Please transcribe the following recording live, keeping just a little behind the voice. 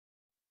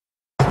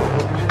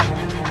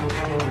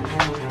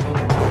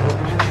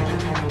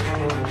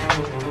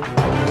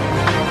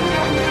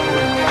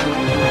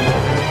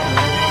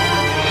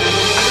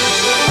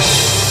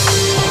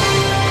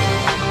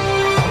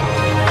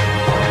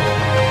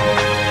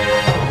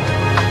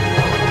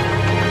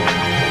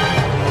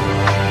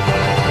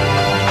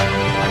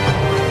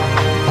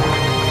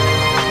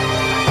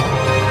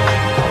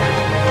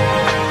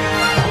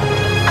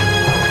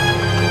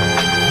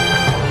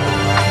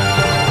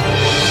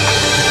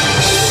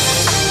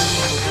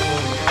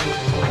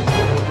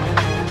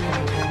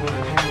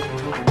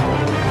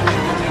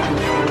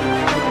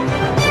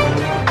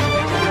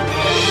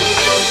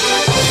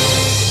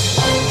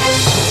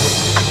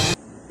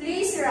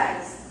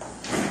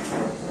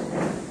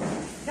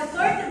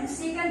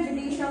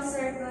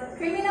Circuit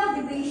Criminal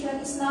Division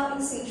is now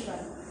in session.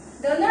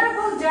 The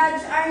Honorable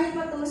Judge Arnie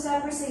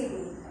Patusa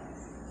presiding.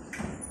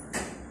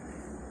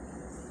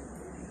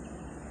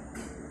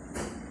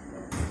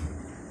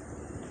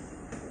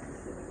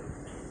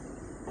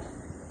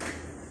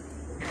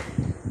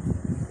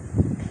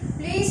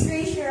 Please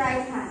raise your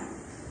right hand.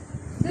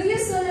 Do you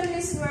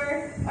solemnly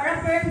swear or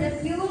affirm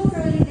that you will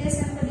truly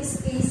listen to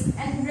this case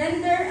and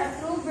render a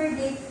true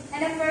verdict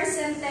and a fair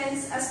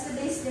sentence as to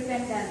this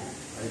defendant?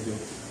 I do.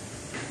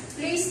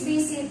 Please be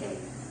seated.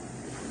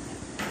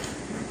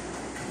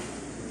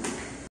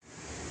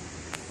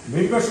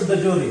 Members of the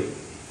jury,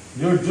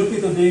 your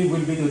duty today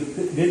will be to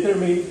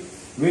determine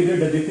whether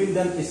the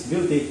defendant is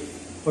guilty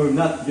or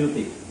not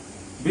guilty.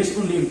 Based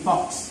only on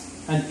facts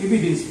and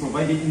evidence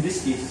provided in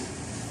this case,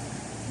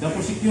 the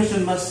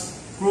prosecution must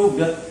prove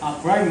that a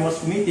crime was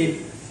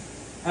committed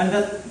and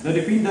that the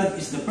defendant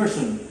is the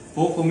person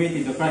who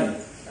committed the crime.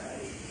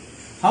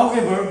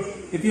 However,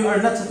 if you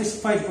are not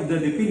satisfied of the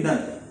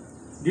defendant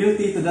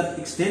guilty to that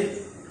extent,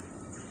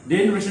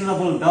 then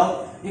reasonable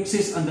doubt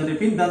exists and the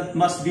defendant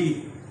must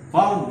be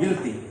found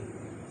guilty.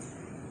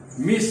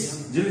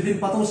 Ms. Jilidin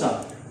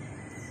Patusa,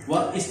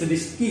 what is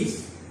today's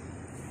case?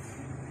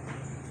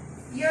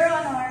 Your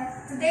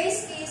Honor,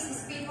 today's case is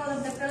People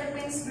of the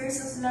Philippines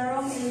versus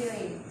Elloren.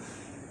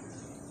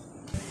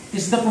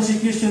 Is the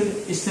prosecution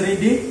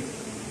ready?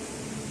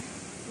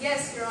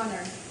 Yes, Your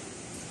Honor.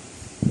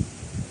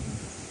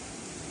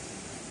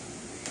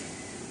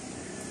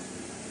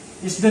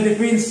 Is the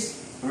defense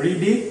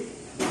ready?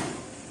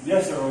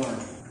 Yes, Your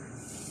Honor.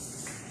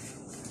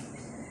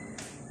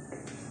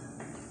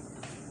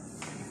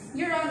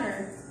 Your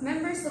Honor,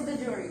 members of the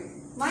jury,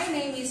 my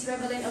name is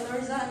Elloren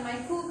and my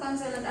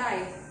co-counsel and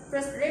I,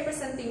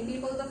 representing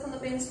People of the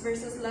Philippines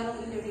versus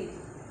Elloren.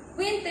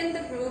 We intend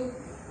to prove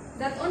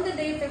that on the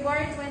day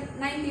February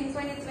 19,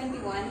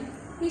 2021,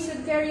 he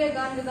should carry a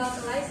gun without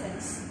a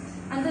license.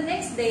 And the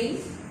next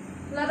day,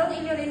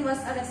 Elloren was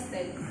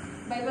arrested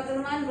by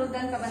Patrolman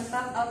Roldan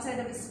Cabantac outside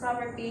of his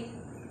property.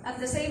 At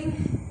the same,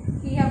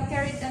 he have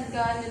carried a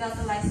gun without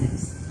a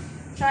license,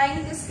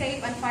 trying to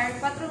escape and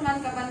fired Patrolman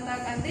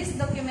Cabantac, and these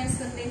documents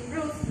contain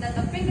proof that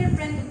the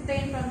fingerprint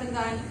obtained from the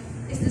gun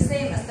is the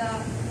same as that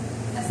of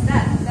the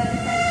defendant.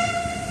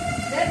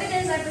 The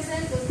evidence I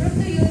present will prove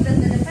to you that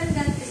the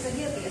defendant is the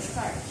guilty as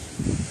charged.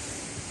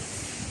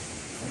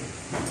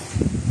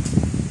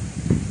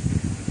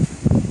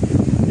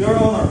 Your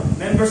Honor,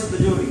 members of the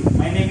jury,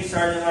 my name is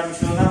Sergeant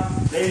Armishona.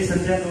 Ladies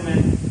and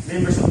gentlemen,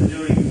 members of the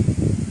jury.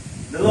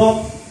 The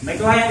law, my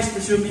client is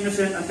presumed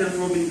innocent until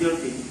proven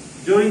guilty.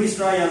 During this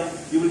trial,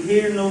 you will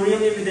hear no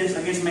real evidence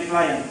against my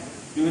client.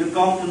 You will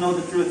come to know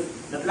the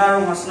truth, that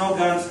Laro has no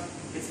guns,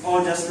 it's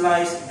all just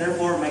lies,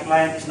 therefore my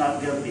client is not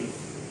guilty.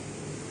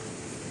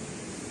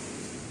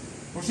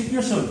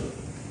 Prosecution,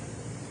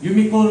 you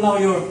may call now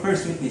your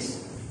first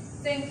witness.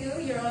 Thank you,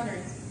 Your Honor.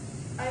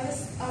 I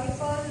will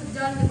call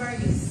John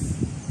Devarius.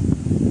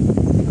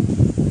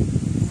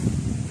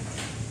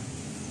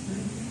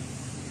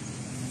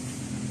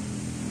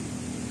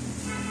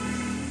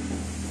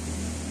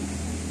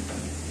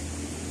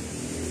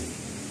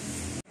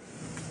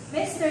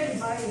 Mr.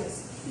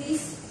 Devarius,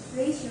 please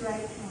raise your right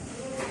hand.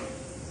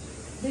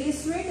 Do you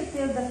swear to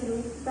tell the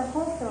truth, the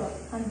whole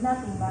truth, and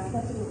nothing but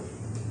the truth?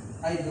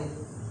 I do.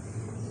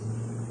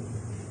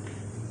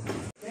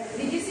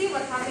 Did you see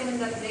what happened on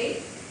that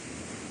day?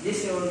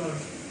 Yes, Your Honor.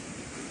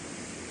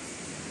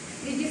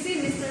 Did you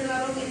see Mr.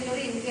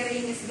 Elloren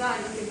carrying his gun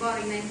on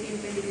February 19,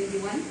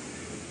 2021?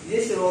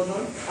 Yes, Your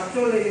Honor.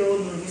 Actually, Your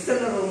Honor, Mr.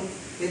 Laro,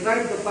 he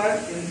tried to park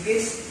in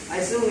case I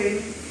saw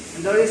him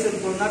and the reason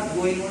for not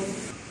going on.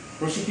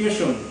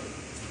 Prosecution,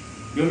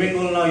 you may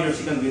call now your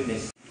second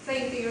witness.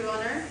 Thank you, Your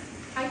Honor.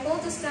 I call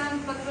to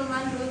stand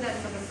Patrolman Roldan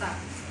Cabantac.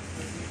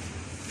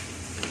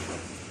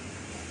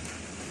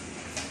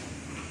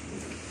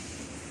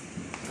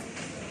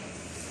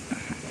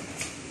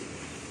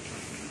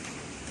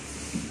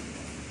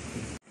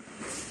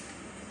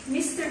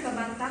 Mr.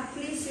 Cabantac,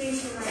 please raise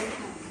your right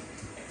hand.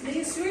 Do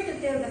you swear to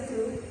tell the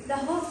truth, the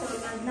whole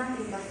truth, and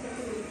nothing but the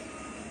truth?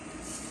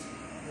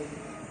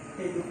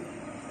 I do.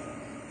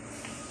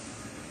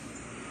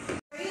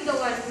 Are you the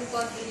one who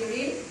caught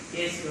Elloren?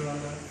 Yes, Your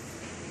Honor.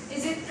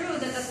 Is it true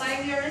that the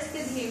time you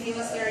arrested him, he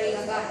was carrying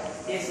a gun?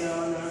 Yes, Your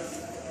Honor.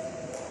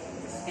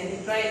 And he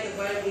tried to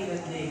fire me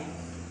that day.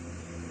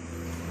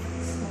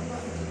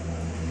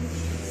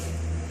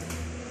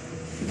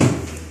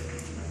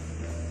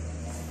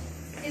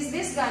 Is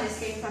this gun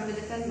escaped from the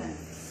defendant?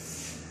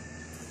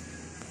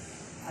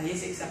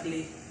 Yes,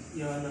 exactly,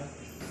 Your Honor.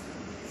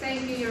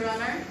 Thank you, Your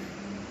Honor.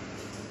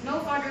 No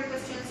further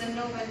questions and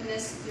no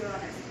witness, Your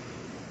Honor.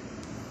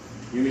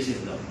 You may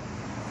sit down.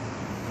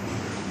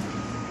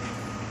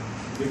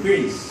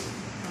 Defense,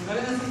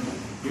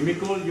 you may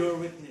call your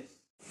witness.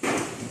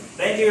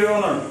 Thank you, Your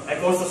Honor. I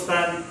call to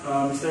stand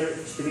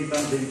Mr. Stephen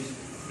Davis.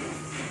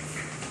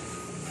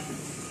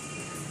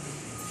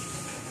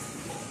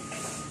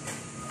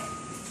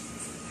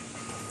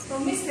 So,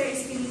 Mr.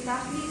 Espinita,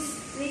 please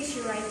raise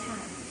your right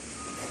hand.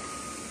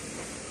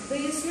 Do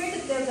you swear to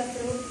tell the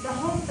truth, the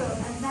whole truth,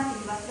 and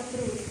nothing but the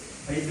truth?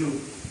 I do.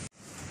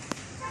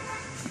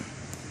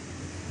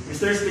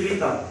 Mr.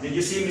 Espilita, did you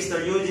see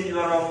Mr. Eugene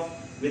Elloren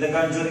with a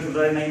gun during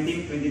February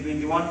 19,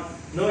 2021?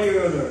 No,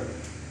 Your Honor.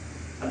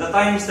 At the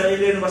time Mr.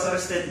 Elloren was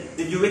arrested,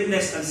 did you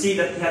witness and see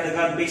that he had a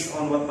gun based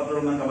on what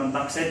Patrolman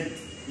Kamantak said?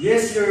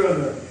 Yes, Your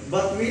Honor.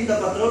 But when the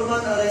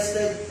patrolman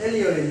arrested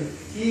Elloren,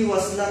 he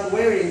was not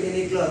wearing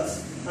any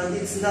clothes, and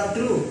it's not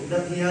true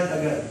that he had a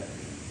gun.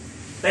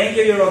 Thank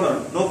you, Your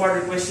Honor. No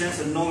further questions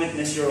and no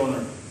witness, Your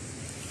Honor.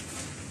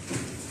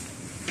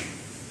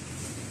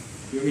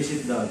 You may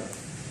sit down.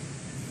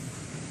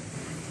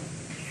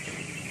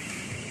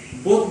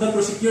 Both the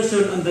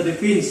prosecution and the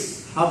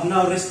defense have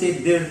now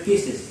rested their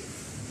cases.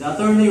 The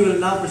attorney will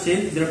now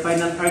present their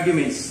final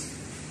arguments.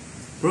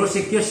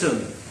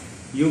 Prosecution,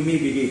 you may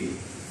begin.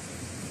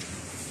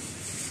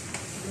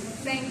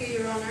 Thank you,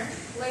 Your Honor.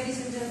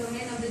 Ladies and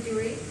gentlemen of the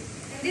jury,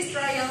 in this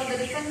trial,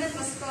 the defendant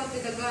was caught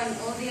with a gun.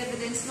 All the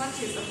evidence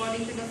matches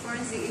according to the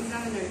forensic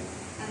examiner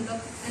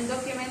and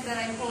document that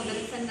I hold the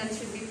defendant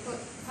should be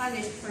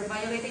punished for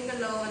violating the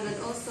law, and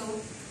that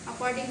also,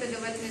 according to the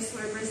witness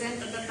who were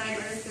present at the time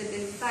arrested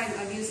and the time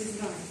abused his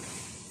gun.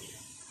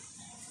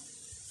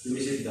 You may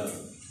sit down.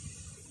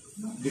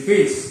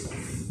 Defense,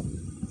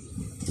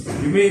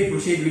 you may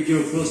proceed with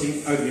your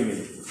closing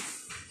argument.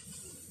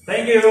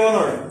 Thank you, Your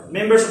Honor.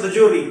 Members of the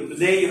jury,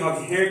 today you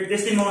have heard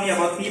testimony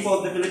about people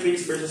of the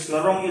Philippines versus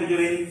Larong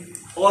Elloren.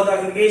 All the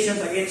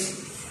allegations against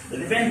the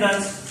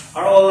defendants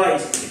are all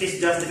lies. It is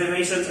just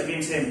defamations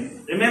against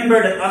him.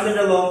 Remember that under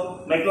the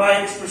law, my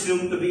client is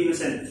presumed to be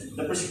innocent.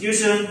 The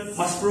prosecution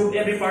must prove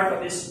every part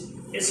of its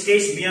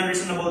case beyond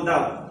reasonable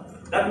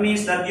doubt. That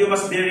means that you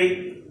must be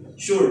very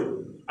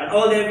sure. And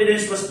all the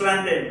evidence was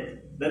planted.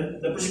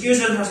 The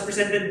prosecution has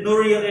presented no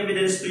real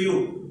evidence to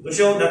you to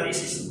show that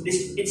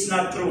it's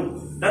not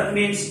true. That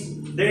means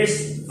there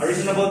is a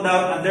reasonable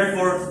doubt, and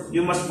therefore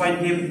you must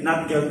find him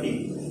not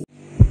guilty.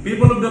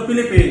 People of the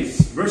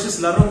Philippines versus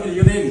Larong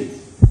Elloren,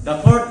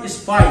 the court is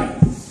fine.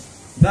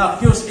 The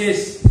accused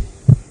is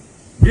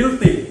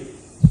guilty.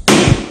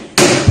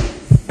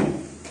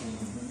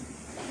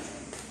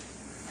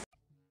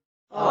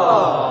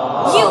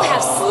 You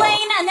have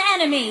slain an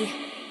enemy.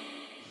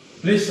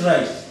 Please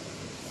rise.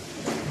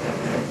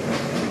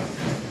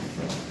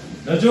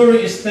 The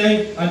jury is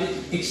thanked and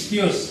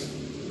excused.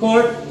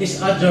 Court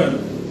is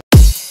adjourned.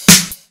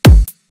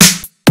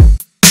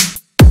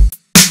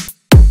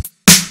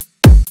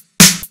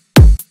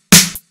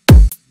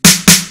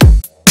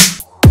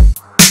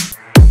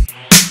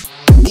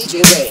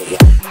 DJ Ray.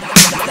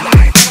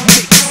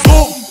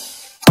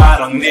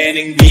 Parang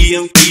neneng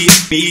biyang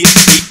beat.